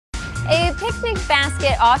A picnic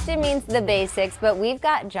basket often means the basics, but we've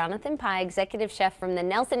got Jonathan Pye, executive chef from the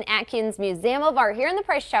Nelson-Atkins Museum of Art here in the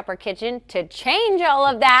Price Chopper Kitchen to change all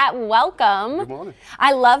of that. Welcome. Good morning.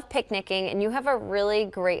 I love picnicking, and you have a really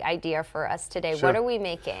great idea for us today. Sure. What are we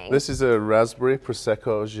making? This is a raspberry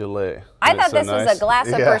Prosecco gelée. I thought this was a glass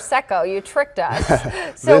of Prosecco. You tricked us.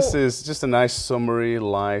 So, this is just a nice summery,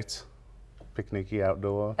 light, picnicky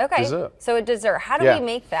outdoor dessert. So a dessert. How do we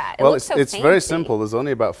make that? Well, it's very simple. There's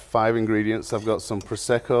only about 5 ingredients. I've got some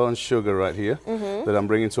Prosecco and sugar right here that I'm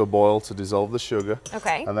bringing to a boil to dissolve the sugar.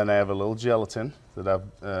 Okay. And then I have a little gelatin that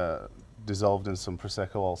I've dissolved in some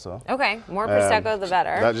Prosecco also. Okay, more Prosecco the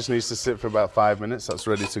better. That just needs to sit for about 5 minutes. That's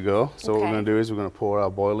ready to go. So what we're going to do is we're going to pour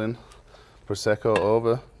our boiling Prosecco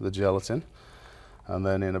over the gelatin. And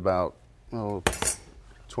then in about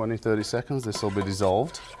 20-30 seconds, this will be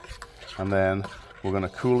dissolved. And then we're going to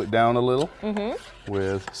cool it down a little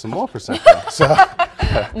with some more Prosecco. So,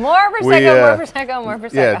 more Prosecco, more Prosecco, more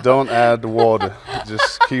Prosecco. Yeah, don't add water.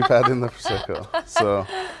 Just keep adding the Prosecco. So,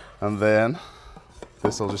 and then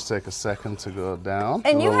this will just take a second to go down.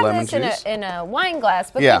 And you have this in a wine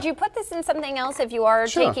glass, but could you put this in something else if you are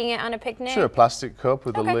taking it on a picnic? Sure, a plastic cup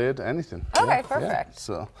with a lid, anything. Okay, perfect.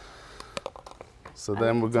 So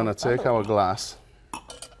then we're going to take our glass.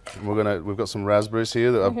 We've got some raspberries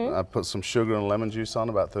here that I put some sugar and lemon juice on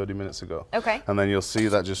about 30 minutes ago. Okay. And then you'll see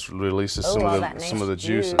that just releases some of the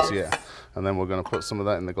juices. Yeah. And then we're going to put some of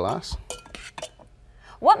that in the glass.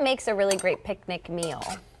 What makes a really great picnic meal?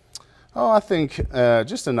 Oh, I think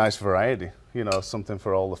just a nice variety. You know, something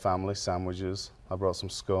for all the family. Sandwiches. I brought some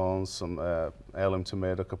scones, some heirloom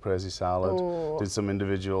tomato caprese salad. Did some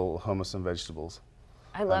individual hummus and vegetables.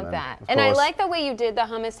 I love that. And I like the way you did the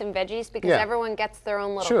hummus and veggies because everyone gets their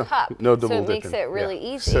own little cup. No double so it dipping. makes it really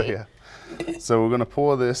easy. So we're going to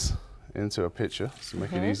pour this into a pitcher to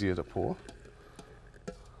make it easier to pour.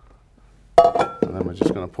 And then we're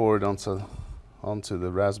just going to pour it onto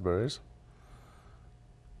the raspberries.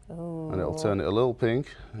 And it'll turn it a little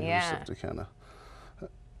pink. You just have to kind of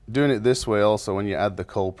doing it this way also, when you add the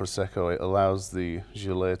cold Prosecco, it allows the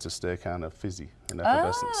gelée to stay kind of fizzy and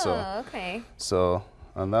effervescent.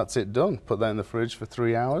 And that's it done. Put that in the fridge for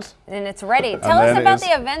 3 hours. And it's ready. Tell us about the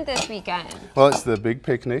event this weekend. Well, it's the big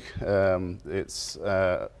picnic. It's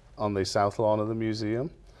on the south lawn of the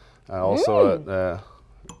museum. Also at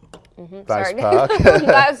Dice Park.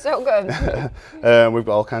 That's so good. We've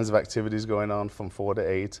got all kinds of activities going on from 4 to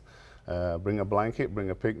 8. Bring a blanket, bring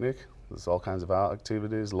a picnic. There's all kinds of art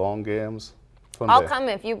activities, lawn games. I'll come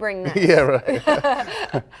if you bring this. Yeah,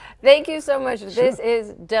 right. Thank you so much. This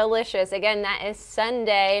is delicious. Again, that is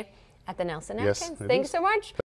Sunday at the Nelson-Atkins. Thanks so much.